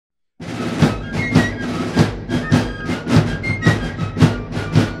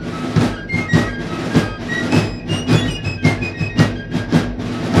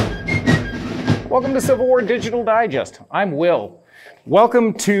Welcome to Civil War Digital Digest. I'm Will.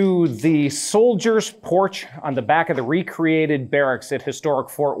 Welcome to the Soldier's Porch on the back of the recreated barracks at historic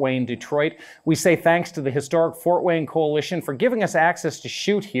Fort Wayne, Detroit. We say thanks to the Historic Fort Wayne Coalition for giving us access to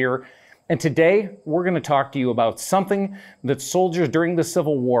shoot here. And today, we're going to talk to you about something that soldiers during the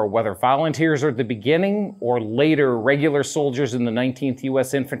Civil War, whether volunteers at the beginning or later regular soldiers in the 19th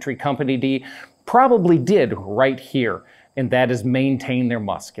U.S. Infantry Company D, probably did right here, and that is maintain their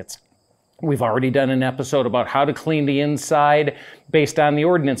muskets. We've already done an episode about how to clean the inside based on the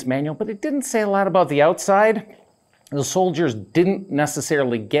ordnance manual, but it didn't say a lot about the outside. The soldiers didn't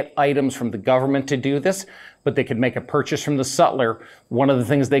necessarily get items from the government to do this, but they could make a purchase from the sutler. One of the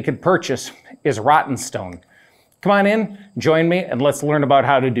things they could purchase is Rottenstone. Come on in, join me, and let's learn about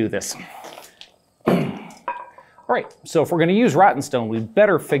how to do this. All right, so if we're going to use Rottenstone, we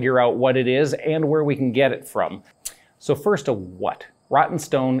better figure out what it is and where we can get it from. So first, a what?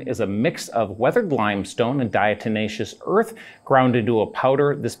 Rottenstone is a mix of weathered limestone and diatomaceous earth ground into a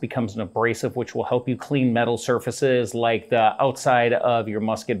powder. This becomes an abrasive which will help you clean metal surfaces like the outside of your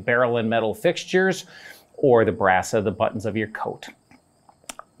musket barrel and metal fixtures or the brass of the buttons of your coat.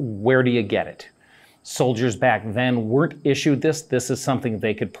 Where do you get it? Soldiers back then weren't issued this. This is something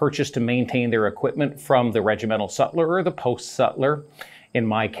they could purchase to maintain their equipment from the regimental sutler or the post sutler. In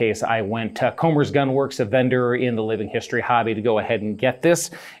my case, I went to Comer's Gun Works, a vendor in the living history hobby, to go ahead and get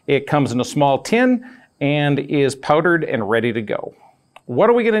this. It comes in a small tin and is powdered and ready to go. What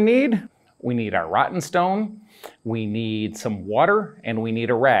are we going to need? We need our Rottenstone, we need some water, and we need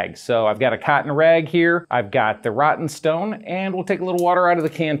a rag. So I've got a cotton rag here, I've got the Rottenstone, and we'll take a little water out of the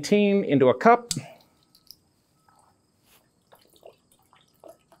canteen into a cup.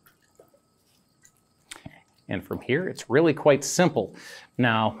 And from here, it's really quite simple.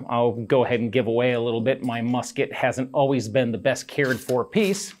 Now, I'll go ahead and give away a little bit. My musket hasn't always been the best cared for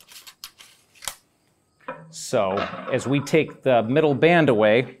piece. So, as we take the middle band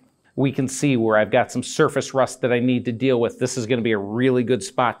away, we can see where I've got some surface rust that I need to deal with. This is going to be a really good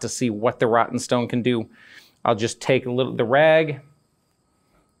spot to see what the Rottenstone can do. I'll just take the rag,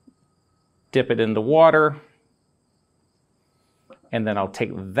 dip it in the water, and then I'll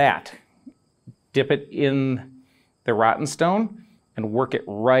take that, dip it in the Rottenstone, and work it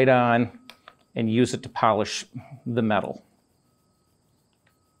right on and use it to polish the metal.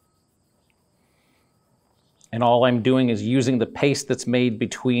 And all I'm doing is using the paste that's made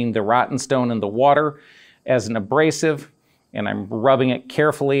between the Rottenstone and the water as an abrasive, and I'm rubbing it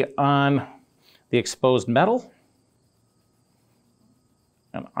carefully on the exposed metal.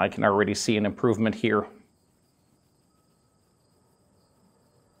 And I can already see an improvement here.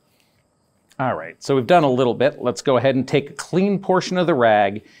 All right, so we've done a little bit. Let's go ahead and take a clean portion of the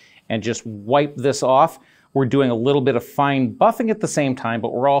rag and just wipe this off. We're doing a little bit of fine buffing at the same time,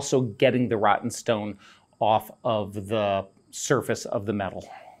 but we're also getting the Rottenstone off of the surface of the metal.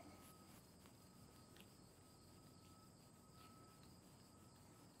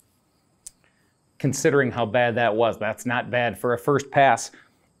 Considering how bad that was, that's not bad for a first pass.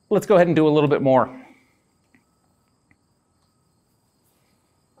 Let's go ahead and do a little bit more.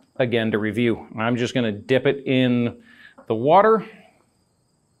 Again, to review, I'm just going to dip it in the water.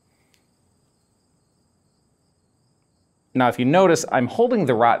 Now, if you notice, I'm holding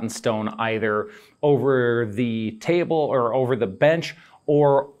the Rottenstone either over the table or over the bench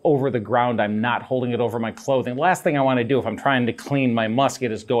or over the ground. I'm not holding it over my clothing. The last thing I want to do if I'm trying to clean my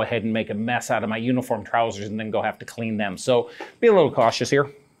musket is go ahead and make a mess out of my uniform trousers and then go have to clean them. So be a little cautious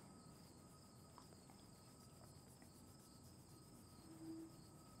here.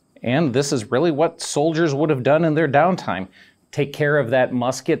 And this is really what soldiers would have done in their downtime. Take care of that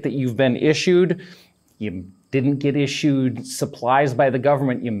musket that you've been issued. You didn't get issued supplies by the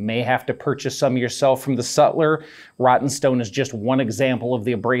government. You may have to purchase some yourself from the sutler. Rottenstone is just one example of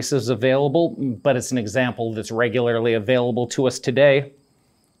the abrasives available, but it's an example that's regularly available to us today.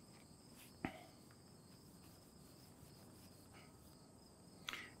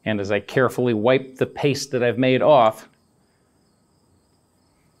 And as I carefully wipe the paste that I've made off,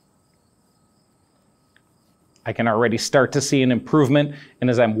 I can already start to see an improvement, and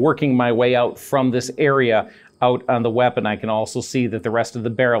as I'm working my way out from this area out on the weapon, I can also see that the rest of the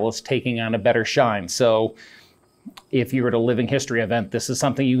barrel is taking on a better shine. So if you're at a living history event, this is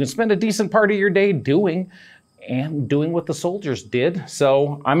something you can spend a decent part of your day doing, and doing what the soldiers did.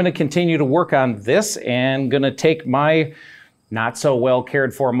 So I'm going to continue to work on this and going to take my not so well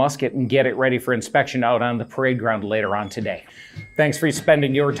cared for musket and get it ready for inspection out on the parade ground later on today. Thanks for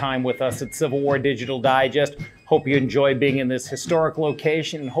spending your time with us at Civil War Digital Digest. Hope you enjoy being in this historic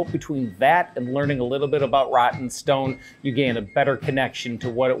location, and hope between that and learning a little bit about Rottenstone, you gain a better connection to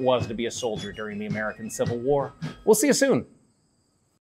what it was to be a soldier during the American Civil War. We'll see you soon.